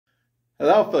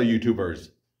Hello, fellow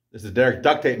YouTubers. This is Derek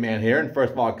Duct Tape Man here, and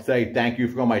first of all, I'll say thank you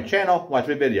for going to my channel, watch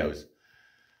my videos.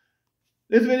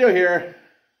 This video here,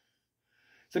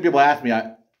 some people asked me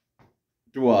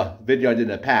through a video I did in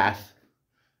the past,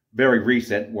 very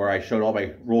recent, where I showed all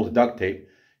my rolls of duct tape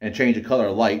and changed the color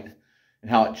of light and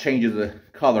how it changes the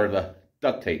color of the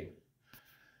duct tape.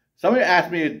 Somebody asked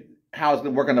me how it's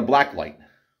going to work on the black light.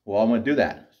 Well, I'm going to do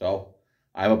that. So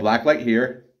I have a black light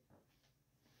here.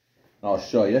 I'll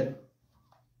show you.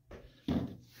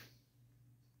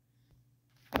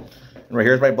 And right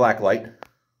here's my black light.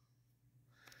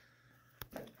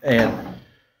 And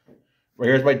right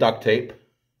here's my duct tape.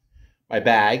 My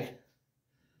bag.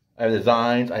 I have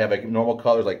designs. I have like normal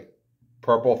colors like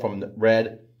purple from the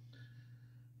red.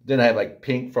 Then I have like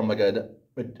pink from like another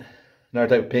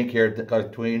type of pink here, the colors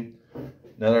between.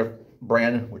 Another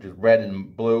brand which is red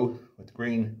and blue with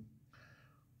green,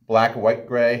 black, white,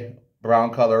 gray,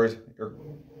 brown colors, or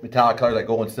metallic colors like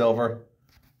gold and silver.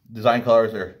 Design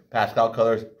colors are pastel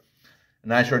colors.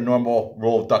 And that's your normal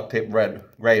roll of duct tape, red,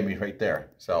 gray right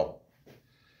there. So,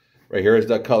 right here is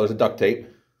the colors of duct tape.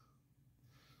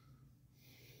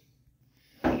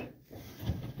 So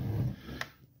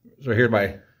here's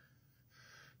my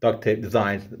duct tape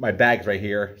designs. My bag's right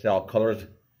here. See all colors.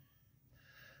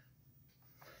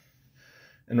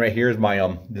 And right here's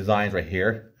my designs right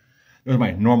here. Those are my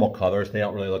normal colors. They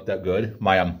don't really look that good.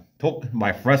 My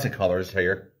fluorescent colors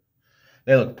here,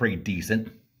 they look pretty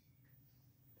decent.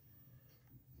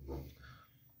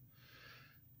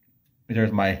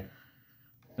 There's my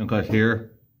colors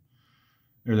here.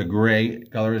 There's the gray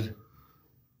colors,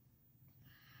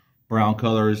 brown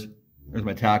colors. There's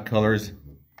metallic colors,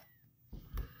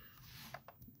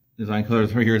 design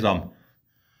colors. Right here's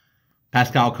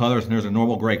pastel colors, and there's the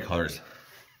normal gray colors.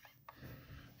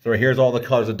 So right here's all the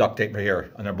colors of duct tape right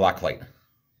here on their black light.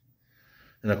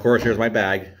 And of course, here's my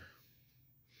bag.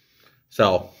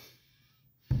 So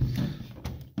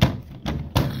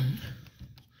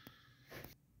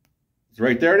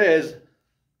right there it is,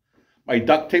 my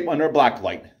duct tape under a black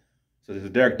light. So this is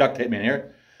Derek Duct Tape Man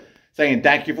here, saying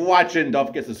thank you for watching. Don't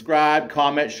forget to subscribe,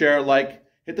 comment, share, like,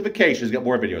 hit the notifications to get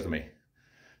more videos of me.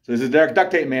 So this is Derek Duct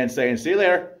Tape Man saying see you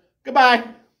later. Goodbye.